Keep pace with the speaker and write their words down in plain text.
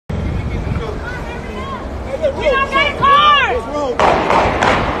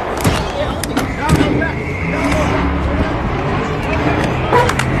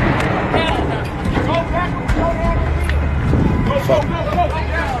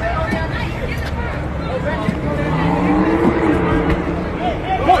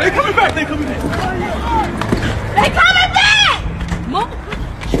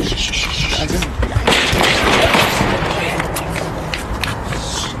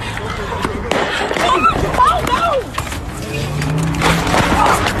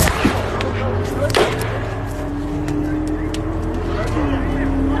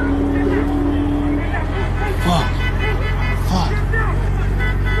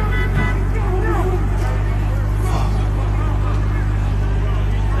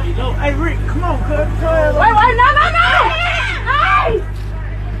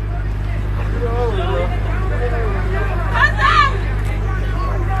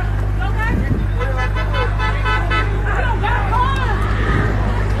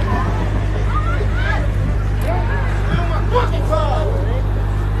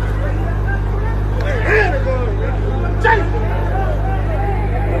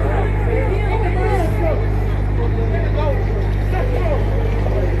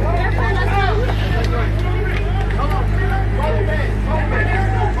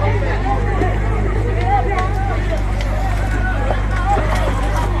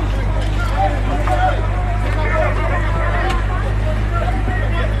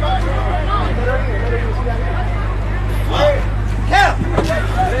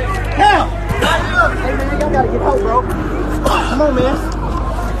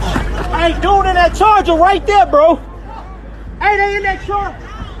Hey, dude in that Charger right there, bro. Hey, they in that Charger.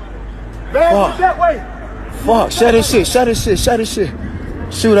 Man, that way. Fuck, shut this shit, shut this shit, shut this shit.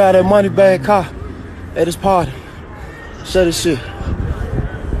 Shoot out that Moneybag car at his party. Shut this shit.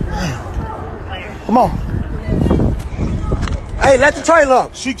 Come on. Hey, let the trailer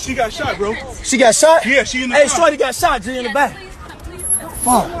up. She got shot, bro. She got shot? Yeah, she in the car. Hey, shorty got shot, G, in the back.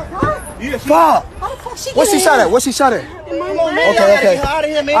 Fuck. Yeah, fuck. What's she shot at? What's she shot at? Okay.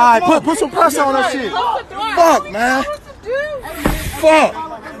 All right, put some pressure on that shit. Fuck, man. Fuck.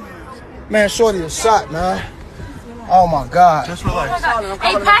 Man, shorty is shot, man. Oh my God. Just relax.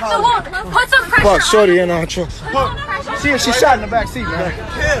 Hey, pack the hook. Put some pressure. Fuck, shorty in our truck. She shot in the back seat, man.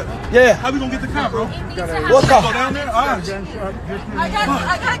 Yeah. How we gonna get the car, bro? What car? Go down there? All right.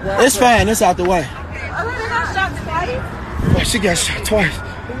 It's fine. It's out the way. They got shot twice. Oh, she got shot twice.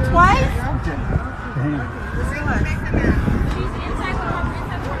 Twice?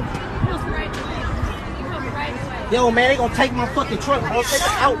 Yo, man, they gonna take my fucking truck, bro. Take it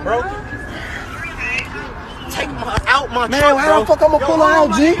out, bro. Take out my truck, bro. Man, how the fuck I'm gonna pull her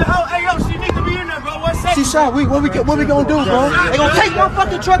out, G? Hey, yo, she need to be in there, bro. What's that? She shot. What we gonna do, bro? They gonna take my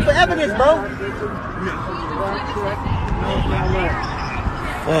fucking truck for evidence, bro.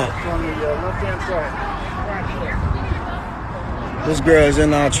 Fuck. This girl's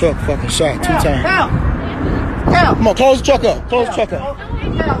in our truck, fucking shot 2 times. Come on, close the truck up. Close the truck up.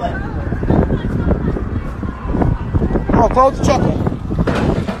 Come on, close the truck up.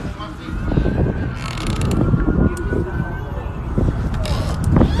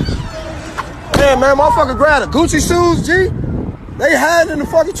 Yeah, man, motherfucker grabbed the Gucci shoes, G. They hiding in the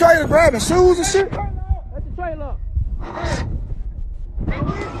fucking trailer grabbing shoes and shit. Let the trailer up.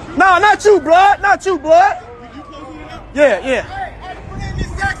 No, not you, blood. Not you, blood. Yeah.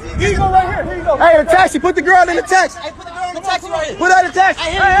 Here you go right here. Here you go. Hey, the taxi. Put the girl in the taxi. Hey, put the girl in the taxi right here. Put her in the taxi.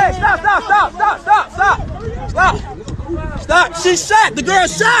 Hey, stop. She shot. The girl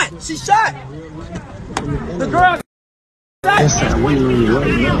shot. She shot. The girl shot.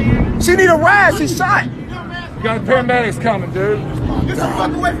 She need a ride. She shot. You got paramedics coming, dude. Get the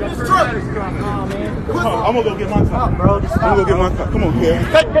fuck away from this truck. I'm gonna go get my car, bro. I'm gonna go get my car. Come on, Karen.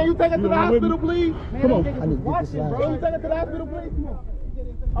 Can you take her to the hospital, please? Come on. Can you take her to the hospital, please? Come on.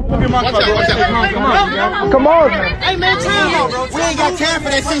 I'm gonna go get my car, bro. Come on. Hey, man, time out, bro. We ain't got time for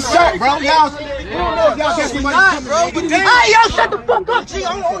that. She shot, bro. Y'all got somebody, bro. Hey, yo, shut the fuck up, G.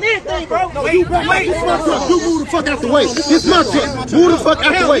 On anything, bro. Wait. This my truck. You move the fuck out the way. This my truck. Move the fuck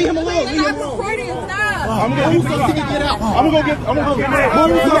out the way. Stop recording. Stop. I'm gonna move so she can get out. I'm gonna get move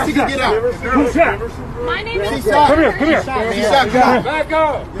so she can get out. Who's shot? My name is. Come here. She shot. Come on. Back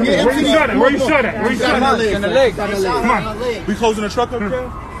up. Yeah, Where you shot at? Where you shot at? In the leg. Come on. We closing the truck up,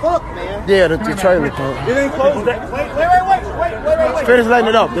 Karen? Fuck, man. Yeah, the trailer. It ain't closed. Wait. Finish letting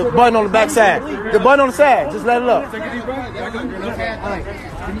it up. The button on the back side. The button on the side. Just let it up.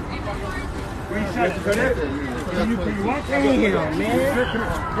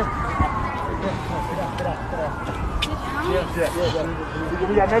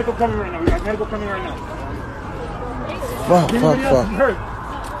 We got medical coming right now. Fuck.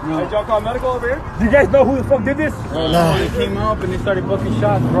 Hey, y'all call medical over here? Do you guys know who the fuck did this? No. They came up and they started booking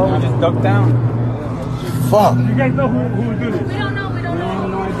shots, bro. I just ducked down. Fuck. Do you guys know who did this? We don't know. I have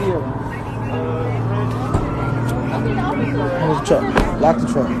no idea. Close the truck. Lock the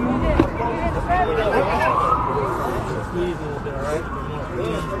truck.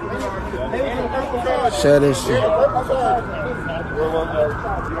 Share this shit.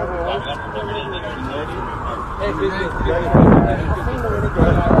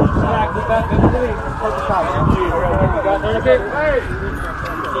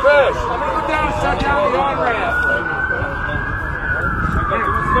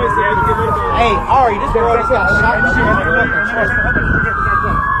 Hey, Ari, this girl just got shot.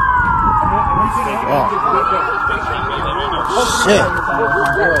 Oh, shit.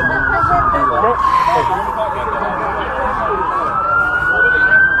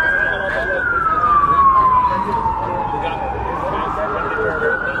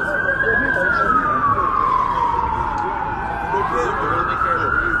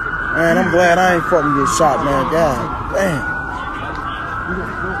 Man, I'm glad I ain't fucking get shot, man. God damn.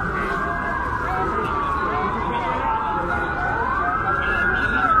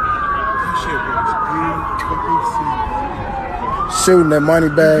 Shooting that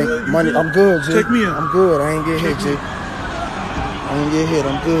Moneybag. Money, I'm good, G. Take me in. I'm good. I ain't get hit, G. I ain't get hit.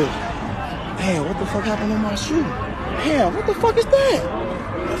 I'm good. Damn, what the fuck happened on my shoe? Damn, what the fuck is that?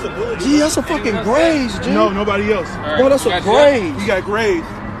 That's a bullet. Gee, that's a fucking graze, G. No, nobody else. Bro, that's a graze. You got graze.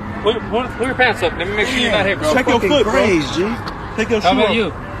 Pull your pants up. Let me make sure you're not hit, bro. Check your foot, bro. Graze, G. Take your shoe How about off.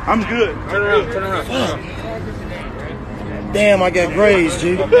 you? I'm good. Turn around. Damn, I got grazed,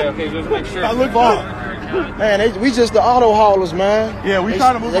 G. Okay, just make sure. I look good. Man, we just the auto haulers, man. Yeah, we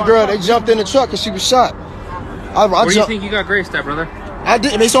trying to move that our girl, truck. they jumped in the truck because she was shot. Where do you think you got grazed at, brother? I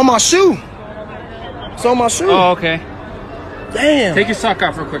did. It's on my shoe. It's on my shoe. Oh, okay. Damn. Take your sock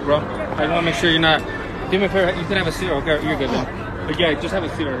off real quick, bro. I just want to make sure you're not. Do me a favor. You can have a seat. Okay, you're good, man. But yeah, just have a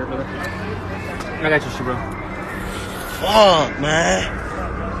seat right here, brother. I got your shoe, bro. Fuck, man.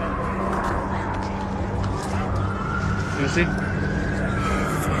 You see?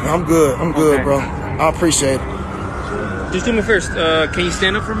 I'm good. I'm good, Okay. bro. I appreciate it. Just do me first. Can you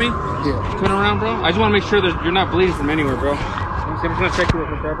stand up for me? Yeah. Turn around, bro. I just want to make sure that you're not bleeding from anywhere, bro. I'm just gonna check you real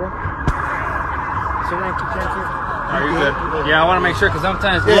quick, bro. Sit around, keep checking. Are you good? Yeah, I want to make sure because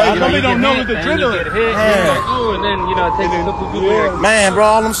sometimes Yeah, I you probably don't know get the hit, and you adrenaline. get hit, and you're like, ooh, and then it takes a couple people. Man, bro,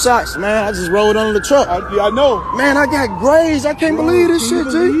 all them shots, man. I just rolled under the truck. I know. Man, I got grazed. I can't believe this shit,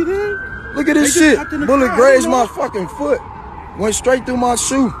 G. Look at this shit. Bullet grazed my fucking foot. Went straight through my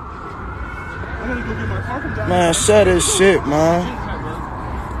shoe. I'm gonna go get my car from John. Man, shut this shit, man.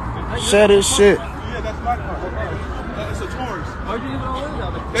 Shut this shit. Yeah, that's my car. It's a Taurus.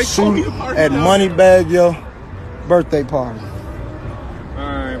 They told me Shoot to park at it out. Moneybag Yo Birthday Party.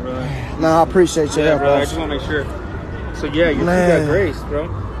 Alright, brother. Nah, I appreciate your Yeah, help, bro. I bro. just want to make sure. So yeah, you Man. got graced, bro.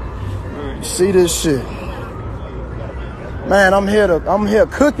 See this shit. Man, I'm here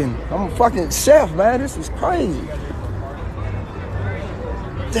cooking. I'm a fucking chef, man. This is crazy.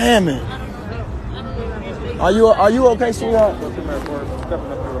 Damn it. Are you okay, sweetheart?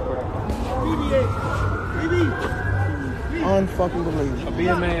 Unfucking believable.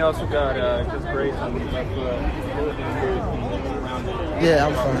 BMA also got just grace on the left Yeah,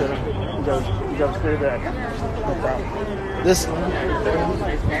 I'm fine. You gotta stay back. This They're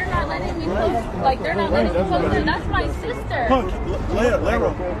not letting me post. Like, they're not letting me post it. That's my sister. Punk,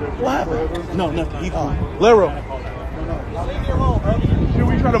 Lero. what happened? No, nothing. Lero. Should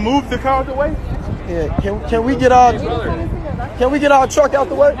we try to move the car out the way? Yeah, can we get our truck out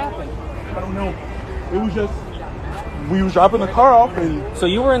the way? I don't know. It was just, we was dropping the car off and So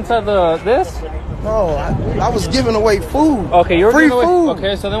you were inside this? No, I was giving away food. Okay, you were free giving away- food.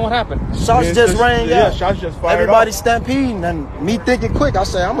 Okay, so then what happened? Shots Yeah, just rang yeah, out. shots just fired Everybody off. stampeding, and me thinking quick. I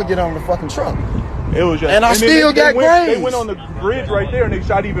said, I'm gonna get on the fucking truck. it was just. And I then still got They grazed. went on the bridge right there and they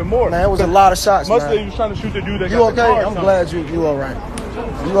shot even more. Man, it was a lot of shots, Must man. have was trying to shoot the dude that You got the okay? car or I'm something. glad you all right.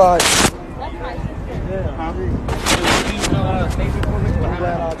 You all right? That's my sister. I'm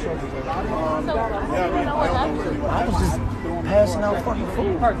glad our truck is okay. So, I don't know what happened. I was just passing out fucking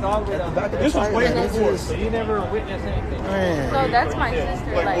food. At the back of the This was train, way man. before. So you never witnessed anything? Man. So that's my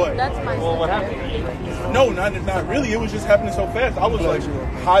sister. Like what? That's my sister. Well, what happened? No, not really. It was just happening so fast. I was like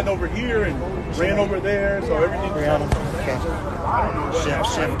hiding over here and ran over there, so everything. Brianna, okay. Chef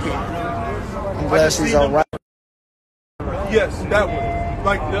King. I'm I glad just she's seen all them- right. Yes, that one.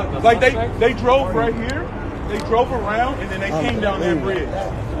 Like they drove right here. They drove around and then they came down that bridge.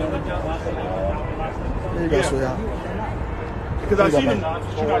 There you go, Yeah. sweetheart. Because I seen them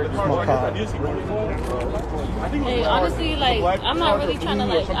shoot out the car. So I guess I car. did see one. I think it Hey, was honestly, like, I'm not really trying to,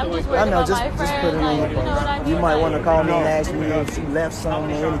 like, I'm just worried I know, about just my put friend. it in Like, your you know what I mean? You might want to Like, call me and ask me if she left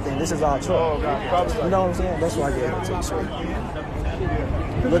something or anything. This is our truck. Oh, God. Probably You know what I'm saying? That's why I gave it to you, sweet.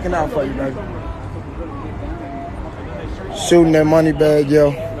 Looking out for you, baby. Shooting that Moneybag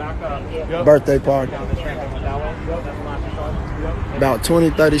Yo birthday party. About 20,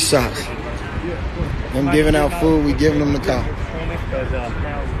 30 shots. Them giving out food, we giving them the car.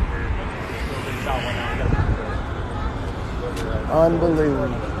 Unbelievable.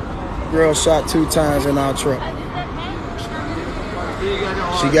 Girl shot 2 times in our truck.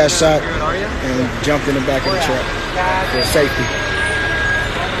 She got shot and jumped in the back of the truck for safety.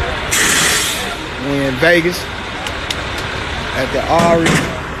 We in Vegas at the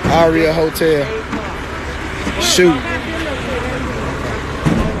Aria Hotel. Shoot.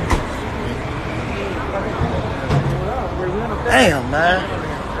 Damn, man.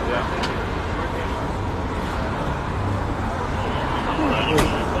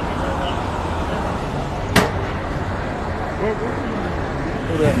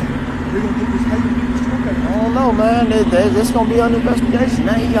 I don't know, man. This gonna be under investigation.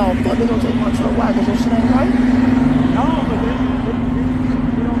 Now y'all fuck, they gonna take my truck. Why? Cause your shit ain't right. No, but we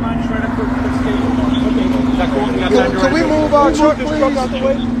don't mind trying to put Can we move our truck, please?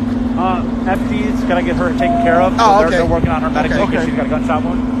 FG's gotta get her taken care of. So Oh, they're, okay. they're working on her medical because she's got a gunshot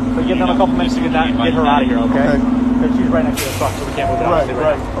wound. So give them a couple minutes to get her out of here, okay? Because she's right next to the truck, so we can't move it out.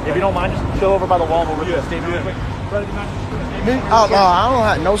 Right. If you don't mind, just chill over by the wall over to the statement real quick. Me? Oh, no, I don't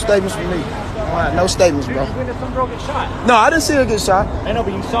have no statements from me. No statements, bro. Some girl get shot. No, I didn't see her get shot. I know,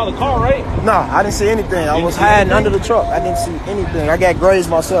 but you saw the car, right? No, I didn't see anything. I was hiding under the truck. I didn't see anything. I got grazed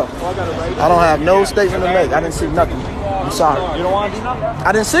myself. I don't have no statement to make. I didn't see nothing. I'm sorry. You don't want to do nothing?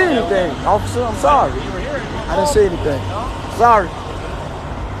 I didn't see anything, officer. I'm sorry. I didn't see anything. Sorry.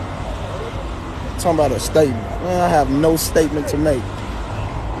 Talking about a statement. Man, I have no statement to make.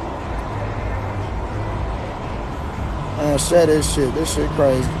 Man, share this shit. This shit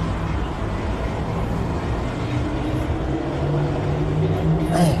crazy.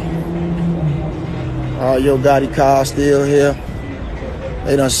 Yo Gotti car still here.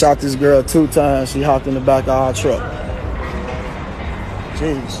 They done shot this girl 2 times. She hopped in the back of our truck.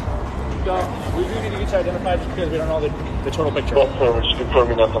 Jeez. We do need to get you identified just because we don't know the total picture.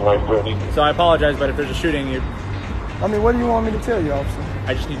 Confirming nothing like that. So I apologize, but if there's a shooting, I mean, what do you want me to tell you, officer?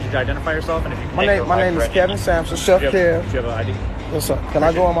 I just need you to identify yourself, and if you can My name is Kevin Sampson, Chef Kev. Do you have an ID? What's up? Can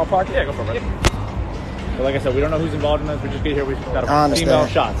I go in my pocket? Yeah, go for it. But like I said, we don't know who's involved in this. We just get here, we've got I a understand. female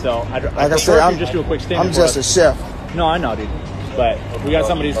shot. So I Like I said, just do a quick statement. I'm just a chef. No, I know, dude. But we got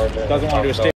somebody who doesn't want to do a statement.